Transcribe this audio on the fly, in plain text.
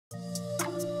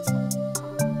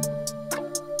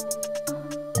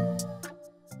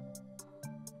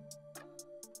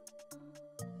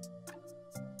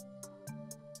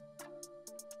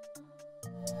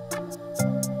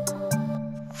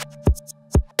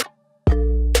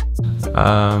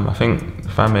I think the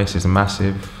fan base is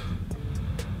massive.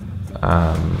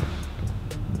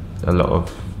 A lot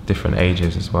of different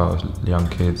ages as well, young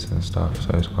kids and stuff. So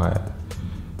it's quite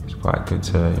good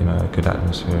to, a good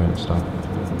atmosphere and stuff.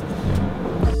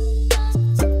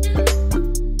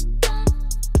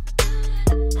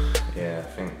 Yeah, I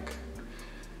think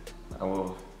I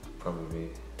will probably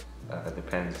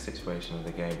depends the situation of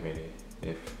the game really.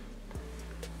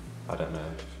 I don't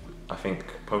know. I think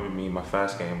probably my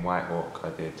first game, Whitehawk, I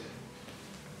did.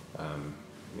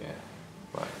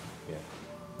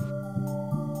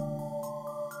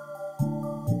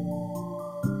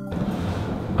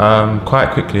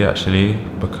 Quite quickly actually,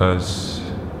 because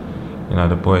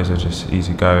the boys are just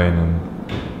easygoing, and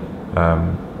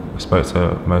I spoke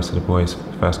to most of the boys for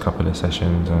the first couple of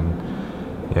sessions, and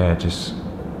yeah, just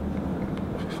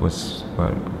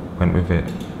went with it,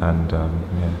 and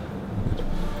yeah.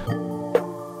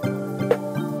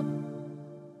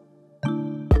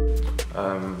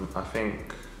 I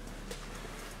think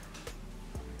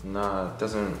it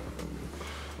doesn't.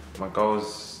 My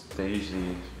goals, they're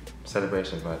usually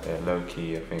celebrations, but they're low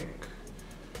key. I think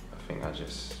I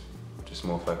just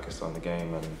more focused on the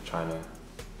game and trying to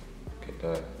get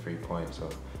the 3 points or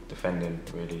defending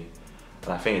really.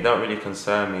 And I think it don't really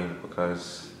concern me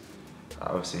because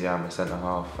obviously I'm a centre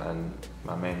half and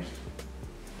my main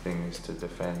thing is to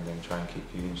defend and try and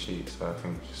keep clean sheets. So I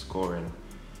think just scoring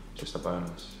just a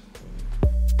bonus.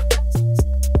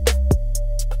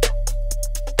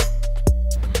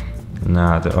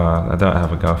 I don't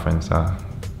have a girlfriend, so I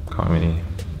can't really,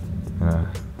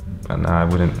 but no, I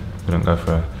wouldn't go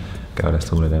for a girl that's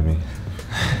taller than me.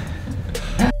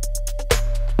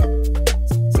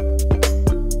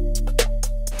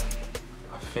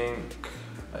 I think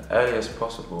as early as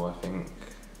possible, I think,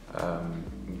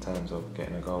 in terms of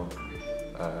getting a goal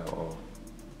or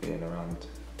being around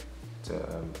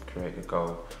to create a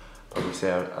goal. Probably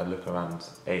say I look around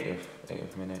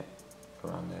 80th minute,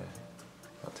 around there,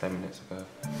 about 10 minutes ago.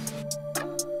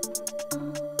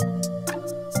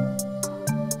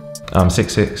 I'm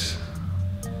 6'6".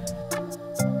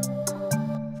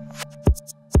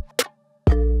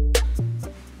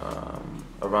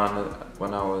 Around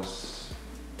when I was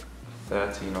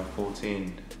 13 or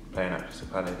 14, playing at Crystal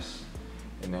Palace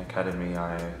in the academy,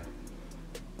 I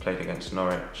played against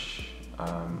Norwich,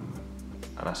 and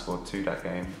I scored 2 that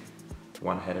game.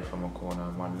 One headed from a corner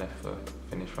and one left foot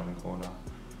finish from a corner.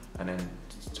 And then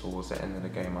towards the end of the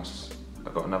game, I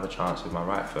got another chance with my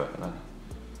right foot and I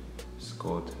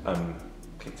scored,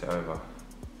 kicked it over.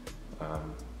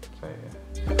 So yeah.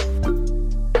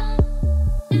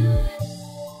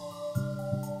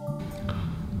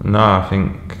 No, I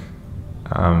think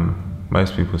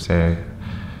most people say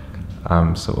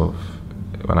sort of,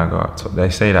 when I go up top,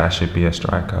 they say that I should be a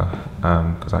striker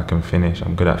because I can finish.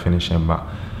 I'm good at finishing, but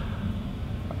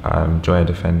I enjoy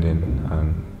defending,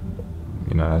 and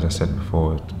as I said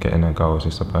before, getting a goal is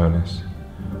just a bonus.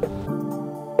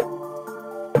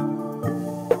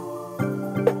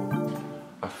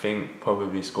 I think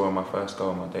probably scoring my first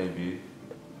goal on my debut,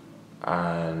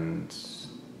 and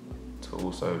to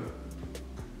also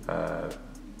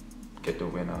get the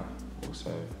winner,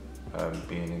 also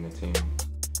being in the team.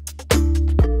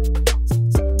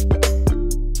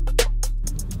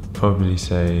 Probably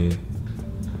say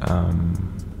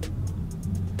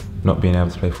not being able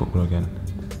to play football again.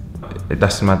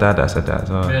 That's my dad that said that as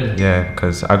well. Really? Yeah,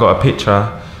 because I got a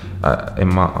picture on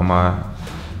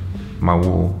my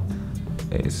wall.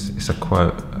 It's a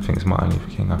quote. I think it's Martin Luther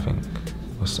King. I think,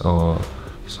 or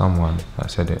someone that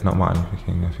said it. Not Martin Luther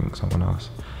King. I think someone else.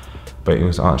 But he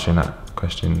was answering that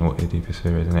question, what did he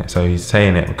pursue, isn't it? So he's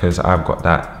saying it because I've got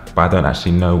that, but I don't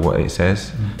actually know what it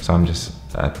says. So I'm just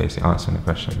basically answering the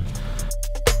question.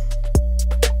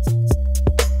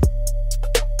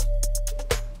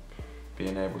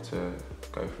 Being able to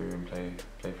go through and play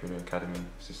through the academy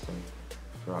system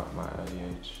throughout my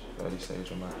early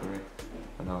stage of my career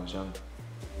when I was young.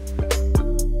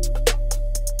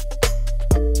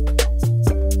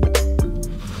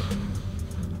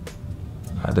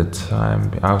 At the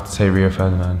time, I would say Rio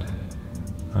Ferdinand,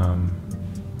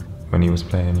 when he was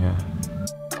playing, yeah.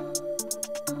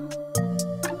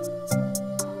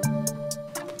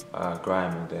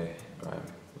 Grime all day, Grime,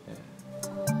 yeah.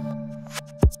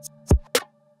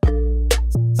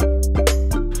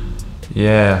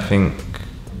 Yeah, I think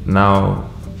now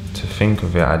to think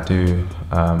of it, I do,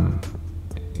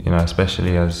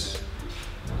 especially as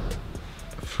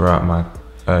throughout my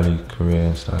early career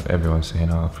and stuff, everyone's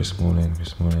saying, oh, Chris Smalling,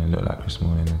 look like Chris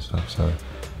Smalling and stuff. So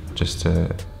just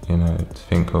to,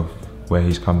 think of where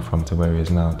he's come from to where he is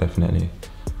now, definitely.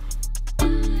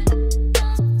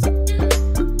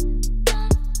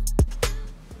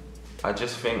 I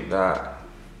just think that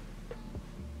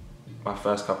my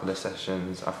first couple of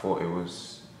sessions, I thought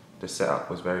the setup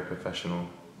was very professional,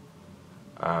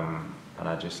 and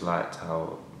I just liked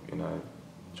how, you know,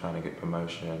 trying to get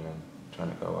promotion and trying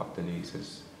to go up the leagues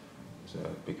is a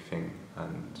big thing,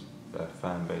 and the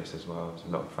fan base as well. There's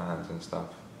a lot of fans and stuff.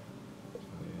 So,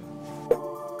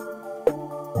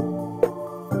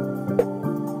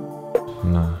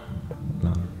 yeah.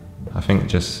 No. I think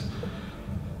just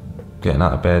getting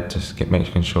out of bed, just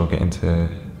making sure getting to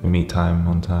the meet time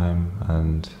on time,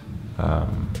 and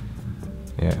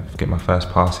yeah, get my first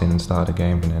pass in and start the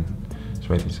game, and then it's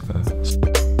ready to go.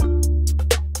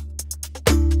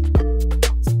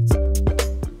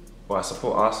 Well, I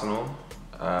support Arsenal.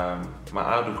 My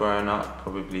idol growing up,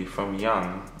 probably from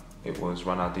young, it was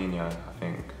Ronaldinho, I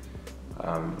think.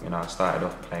 You know, I started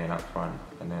off playing up front,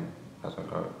 and then as I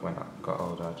got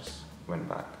older, I just went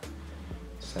back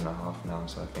centre half now.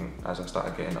 So I think as I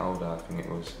started getting older, I think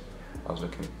I was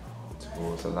looking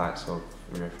towards the likes of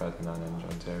Rio Ferdinand and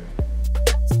John Terry.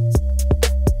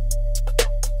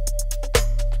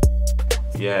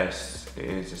 Yes, it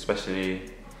is,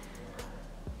 especially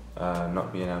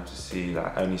not being able to see,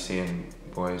 like only seeing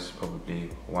boys probably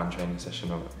one training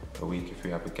session a week if we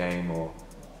have a game, or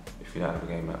if you don't have a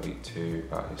game that week too.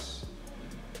 But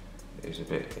it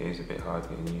is a bit hard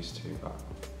getting used to. But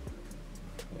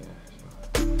yeah.